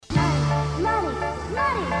It's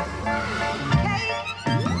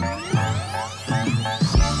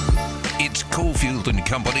Cofield and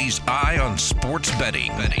Company's Eye on Sports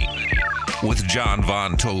Betting with John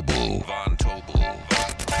Von Tobel.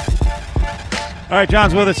 All right,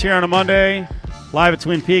 John's with us here on a Monday, live at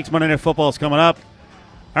Twin Peaks. Monday Night Football is coming up.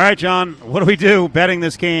 All right, John, what do we do betting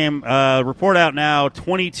this game? Report out now,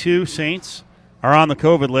 22 Saints are on the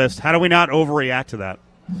COVID list. How do we not overreact to that?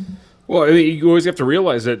 Well, I mean, you always have to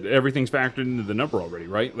realize that everything's factored into the number already,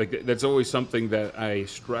 right? Like, that's always something that I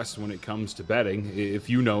stress when it comes to betting. If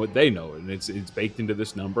you know it, they know it, and it's baked into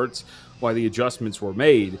this number. It's why the adjustments were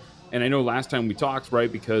made. And I know last time we talked,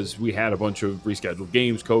 right, because we had a bunch of rescheduled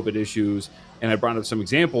games, COVID issues, and I brought up some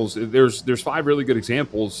examples. There's 5 really good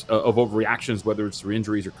examples of overreactions, whether it's through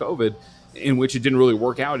injuries or COVID, in which it didn't really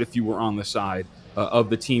work out if you were on the side of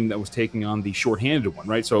the team that was taking on the shorthanded one,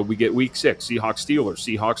 right? So we get week 6, Seahawks-Steelers.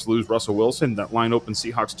 Seahawks lose Russell Wilson. That line opens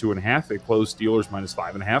Seahawks 2.5. They closed Steelers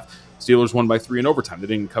 -5.5. Steelers won by 3 in overtime. They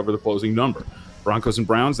didn't cover the closing number. Broncos and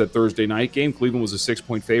Browns, that Thursday night game. Cleveland was a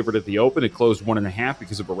 6-point favorite at the open. It closed 1.5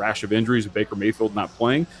 because of a rash of injuries with Baker Mayfield not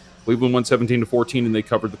playing. Cleveland won 17-14, and they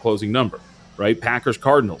covered the closing number, right?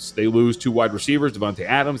 Packers-Cardinals. They lose 2 wide receivers, Devontae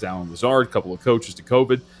Adams, Allen Lazard, a couple of coaches to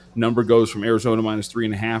COVID. Number goes from Arizona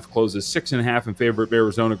 -3.5, closes 6.5 in favor of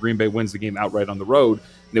Arizona. Green Bay wins the game outright on the road.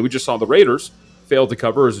 And then we just saw the Raiders failed to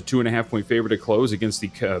cover as a 2.5-point favorite to close against the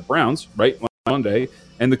Browns, right, Monday.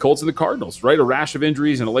 And the Colts and the Cardinals, right? A rash of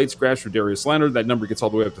injuries and a late scratch for Darius Leonard. That number gets all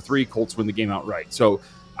the way up to 3. Colts win the game outright. So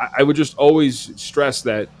I would just always stress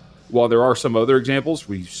that while there are some other examples,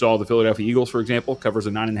 we saw the Philadelphia Eagles, for example, covers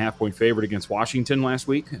a 9.5-point favorite against Washington last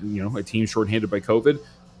week. You know, a team shorthanded by COVID.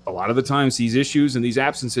 A lot of the times these issues and these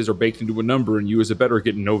absences are baked into a number, and you as a bettor are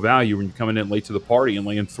getting no value when you're coming in late to the party and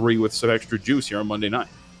laying 3 with some extra juice here on Monday night.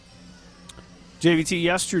 JVT,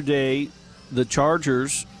 yesterday, the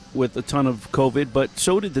Chargers with a ton of COVID, but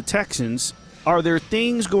so did the Texans. Are there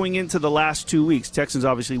things going into the last 2 weeks, Texans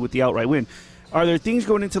obviously with the outright win, are there things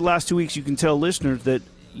going into the last 2 weeks you can tell listeners that,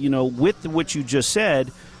 you know, with what you just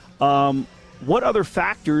said, what other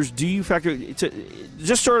factors do you factor to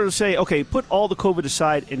just sort of say, okay, put all the COVID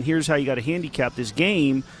aside and here's how you got to handicap this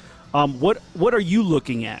game. What are you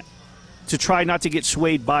looking at to try not to get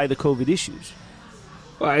swayed by the COVID issues?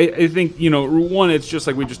 I think, you know, one, it's just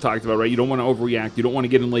like we just talked about, right? You don't want to overreact. You don't want to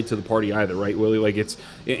get in late to the party either, right, Willie? Like,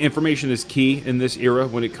 information is key in this era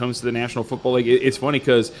when it comes to the National Football League. It's funny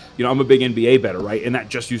because, you know, I'm a big NBA bettor, right? And that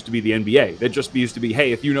just used to be the NBA. That just used to be,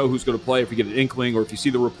 hey, if you know who's going to play, if you get an inkling, or if you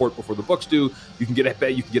see the report before the books do, you can get a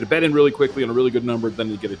bet. You can get a bet in really quickly on a really good number.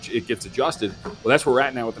 Then it gets adjusted. Well, that's where we're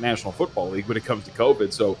at now with the National Football League when it comes to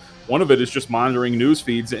COVID. So one of it is just monitoring news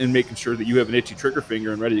feeds and making sure that you have an itchy trigger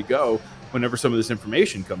finger and ready to go whenever some of this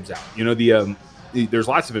information comes out. You know, there's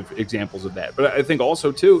lots of examples of that. But I think also,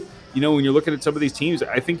 too, you know, when you're looking at some of these teams,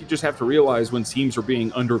 I think you just have to realize when teams are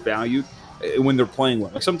being undervalued when they're playing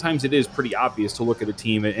well. Like, sometimes it is pretty obvious to look at a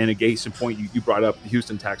team, and a case in point you brought up, the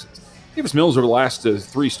Houston Texans. Davis Mills over the last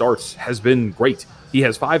 3 starts has been great. He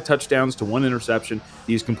has 5 touchdowns to 1 interception.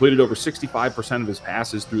 He's completed over 65% of his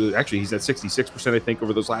passes through. Actually, he's at 66%, I think,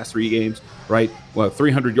 over those last 3 games, right? Well,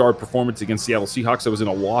 300-yard performance against Seattle Seahawks. That was in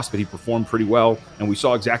a loss, but he performed pretty well. And we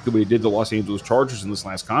saw exactly what he did to Los Angeles Chargers in this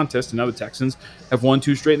last contest. And now the Texans have won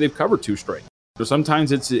 2 straight, and they've covered 2 straight. So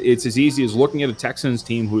sometimes it's as easy as looking at a Texans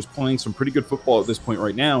team who's playing some pretty good football at this point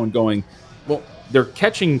right now and going, well, they're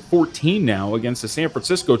catching 14 now against the San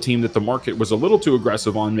Francisco team that the market was a little too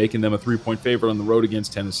aggressive on, making them a 3-point favorite on the road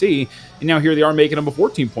against Tennessee. And now here they are making them a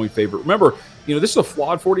 14-point favorite. Remember, you know, this is a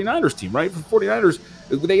flawed 49ers team, right? For the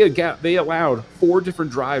 49ers, they allowed 4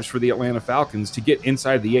 different drives for the Atlanta Falcons to get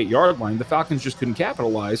inside the 8-yard line. The Falcons just couldn't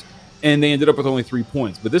capitalize, and they ended up with only 3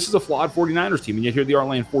 points. But this is a flawed 49ers team, and yet here they are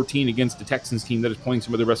laying 14 against the Texans team that is playing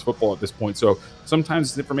some of their best football at this point. So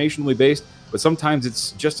sometimes it's informationally based, but sometimes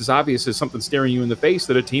it's just as obvious as something staring you in the face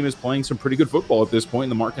that a team is playing some pretty good football at this point,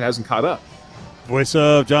 and the market hasn't caught up. Voice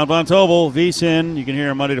of John Von Tobel, VSiN. You can hear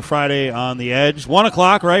him Monday to Friday on The Edge. 1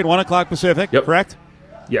 o'clock, right? 1 o'clock Pacific, yep. Correct?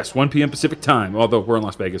 Yes, 1 p.m. Pacific time, although we're in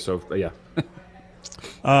Las Vegas, so yeah.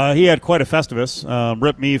 He had quite a Festivus,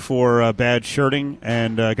 ripped me for bad shirting,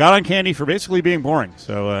 and got on Candy for basically being boring.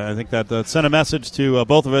 So I think that sent a message to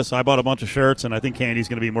both of us. I bought a bunch of shirts, and I think Candy's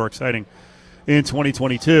going to be more exciting in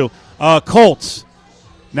 2022. Colts,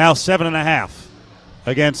 now 7.5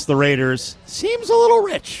 against the Raiders. Seems a little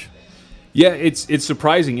rich. Yeah, it's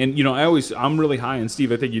surprising, and you know, I'm really high, and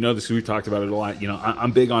Steve, I think you know this because we've talked about it a lot. You know,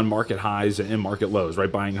 I'm big on market highs and market lows, right?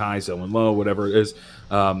 Buying high, selling low, whatever it is.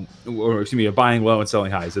 Or excuse me, buying low and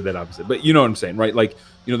selling high is that opposite. But you know what I'm saying, right? Like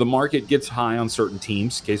the market gets high on certain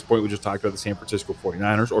teams. Case in point, we just talked about the San Francisco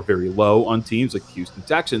 49ers, or very low on teams like the Houston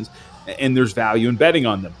Texans, and there's value in betting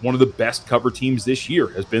on them. One of the best cover teams this year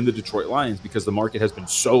has been the Detroit Lions because the market has been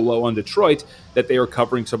so low on Detroit that they are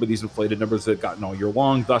covering some of these inflated numbers that they've gotten all year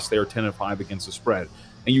long. Thus, they are 10-5 against the spread.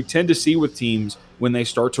 And you tend to see with teams when they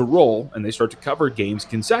start to roll and they start to cover games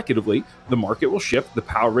consecutively, the market will shift, the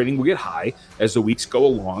power rating will get high as the weeks go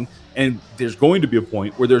along, and there's going to be a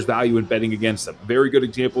point where there's value in betting against them. A very good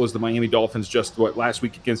example is the Miami Dolphins just last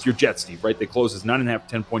week against your Jets, Steve, right? They closed as 9.5,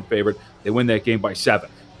 10-point favorite. They win that game by 7.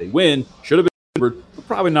 They win, should have been favored, but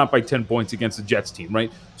probably not by 10 points against the Jets team,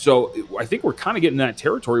 right? So I think we're kind of getting that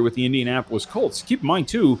territory with the Indianapolis Colts. Keep in mind,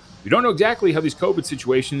 too, we don't know exactly how this COVID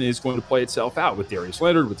situation is going to play itself out with Darius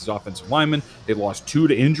Leonard, with his offensive lineman. They lost 2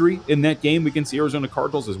 to injury in that game against the Arizona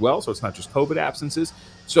Cardinals as well, so it's not just COVID absences.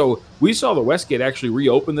 So we saw the Westgate actually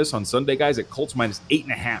reopen this on Sunday, guys, at Colts minus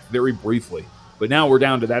 8.5 very briefly. But now we're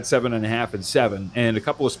down to that 7.5 and 7. And a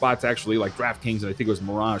couple of spots actually, like DraftKings, and I think it was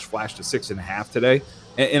Mirage, flashed to 6.5 today.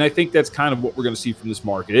 And I think that's kind of what we're going to see from this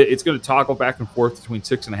market. It's going to toggle back and forth between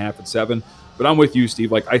 6.5 and 7. But I'm with you,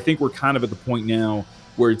 Steve. Like, I think we're kind of at the point now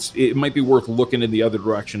where it might be worth looking in the other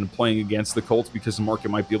direction and playing against the Colts because the market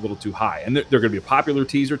might be a little too high. And they're going to be a popular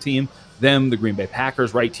teaser team. Them, the Green Bay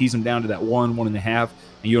Packers, right? Tease them down to that 1.5, and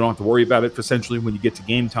you don't have to worry about it essentially when you get to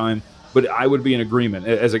game time. But I would be in agreement.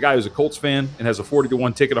 As a guy who's a Colts fan and has a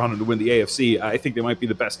 40-1 ticket on them to win the AFC, I think they might be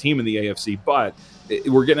the best team in the AFC. But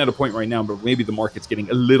we're getting at a point right now where maybe the market's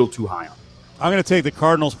getting a little too high on. I'm going to take the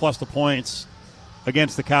Cardinals plus the points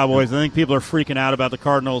against the Cowboys. I think people are freaking out about the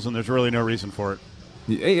Cardinals, and there's really no reason for it.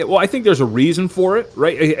 Yeah, well, I think there's a reason for it,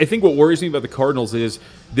 right? I think what worries me about the Cardinals is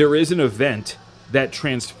there is an event that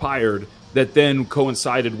transpired that then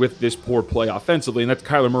coincided with this poor play offensively, and that's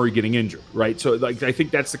Kyler Murray getting injured, right? So like, I think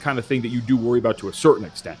that's the kind of thing that you do worry about to a certain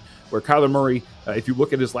extent, where Kyler Murray, if you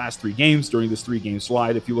look at his last 3 games during this 3-game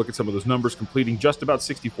slide, if you look at some of those numbers, completing just about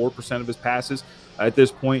 64% of his passes at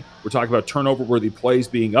this point. We're talking about turnover-worthy plays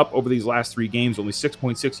being up over these last 3 games, only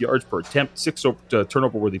 6.6 yards per attempt, 6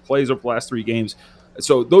 turnover-worthy plays over the last 3 games.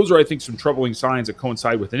 So those are, I think, some troubling signs that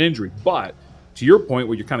coincide with an injury. But to your point,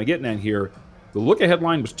 what you're kind of getting at here, the look-ahead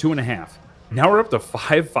line was 2.5. Now we're up to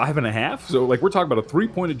 5.5. So, like, we're talking about a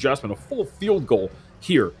 3-point adjustment, a full field goal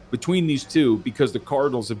here between these two because the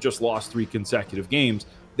Cardinals have just lost 3 consecutive games.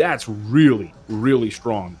 That's really, really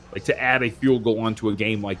strong. Like, to add a field goal onto a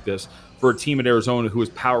game like this for a team in Arizona who is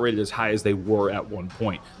power rated as high as they were at one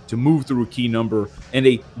point, to move through a key number and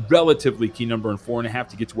a relatively key number in 4.5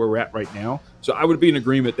 to get to where we're at right now. So I would be in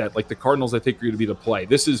agreement that, like, the Cardinals, I think, are going to be the play.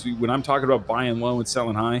 This is when I'm talking about buying low and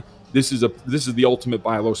selling high. This is the ultimate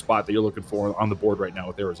buy low spot that you're looking for on the board right now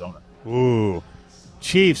with Arizona. Ooh,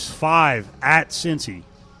 Chiefs 5 at Cincy.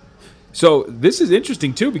 So this is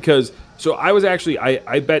interesting too because I was actually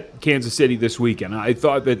I bet Kansas City this weekend. I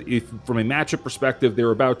thought that if from a matchup perspective they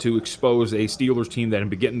were about to expose a Steelers team that had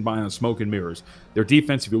been getting by on smoke and mirrors. Their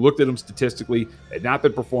defense, if you looked at them statistically, had not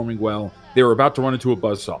been performing well. They were about to run into a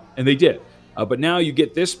buzzsaw, and they did. But now you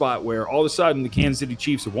get this spot where all of a sudden the Kansas City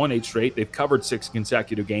Chiefs have won 8 straight. They've covered 6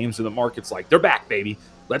 consecutive games, and the market's like, they're back, baby.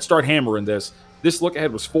 Let's start hammering this. This look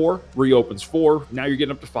ahead was 4, reopens 4. Now you're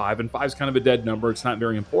getting up to 5, and 5 is kind of a dead number. It's not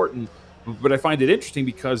very important. But I find it interesting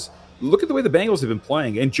because look at the way the Bengals have been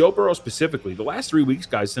playing, and Joe Burrow specifically. The last 3 weeks,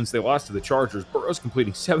 guys, since they lost to the Chargers, Burrow's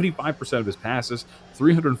completing 75% of his passes,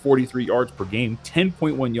 343 yards per game,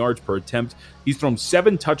 10.1 yards per attempt. He's thrown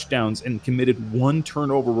 7 touchdowns and committed 1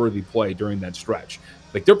 turnover-worthy play during that stretch.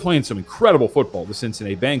 Like, they're playing some incredible football, the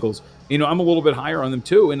Cincinnati Bengals. I'm a little bit higher on them,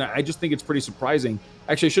 too, and I just think it's pretty surprising.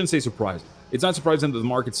 Actually, I shouldn't say surprising. It's not surprising that the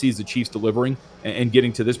market sees the Chiefs delivering and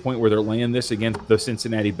getting to this point where they're laying this against the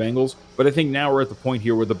Cincinnati Bengals. But I think now we're at the point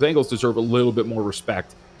here where the Bengals deserve a little bit more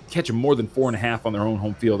respect. Catching more than 4.5 on their own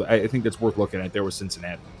home field, I think that's worth looking at there with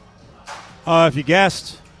Cincinnati. If you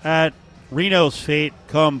guessed at Reno's fate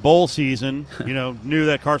come bowl season, knew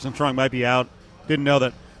that Carson Strong might be out, didn't know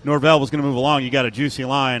that Norvell was going to move along, you got a juicy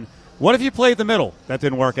line. What if you played the middle? That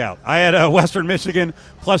didn't work out. I had Western Michigan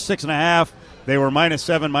plus 6.5. They were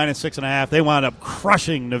 -7, -6.5. They wound up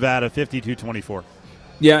crushing Nevada 52-24.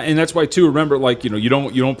 Yeah, and that's why too. Remember, like you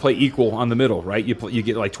don't play equal on the middle, right? You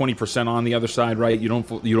get like 20% on the other side, right? You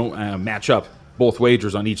don't match up both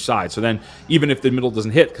wagers on each side. So then, even if the middle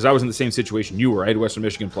doesn't hit, because I was in the same situation you were, I had Western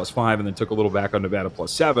Michigan +5 and then took a little back on Nevada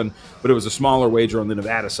 +7, but it was a smaller wager on the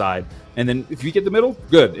Nevada side. And then if you get the middle,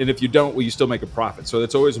 good. And if you don't, well, you still make a profit. So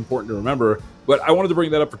that's always important to remember But I wanted to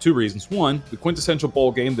bring that up for two reasons. One, the quintessential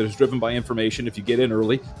bowl game that is driven by information if you get in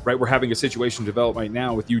early, right? We're having a situation develop right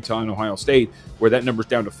now with Utah and Ohio State where that number's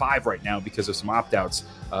down to 5 right now because of some opt-outs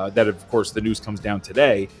that, of course, the news comes down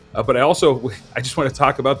today. But I just want to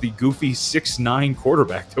talk about the goofy 6'9"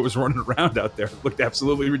 quarterback that was running around out there. It looked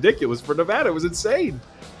absolutely ridiculous for Nevada. It was insane.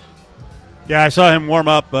 Yeah, I saw him warm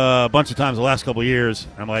up a bunch of times the last couple of years.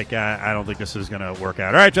 I'm like, I don't think this is going to work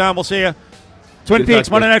out. All right, John, we'll see you. Twin Peaks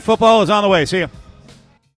Monday Night Football is on the way. See you.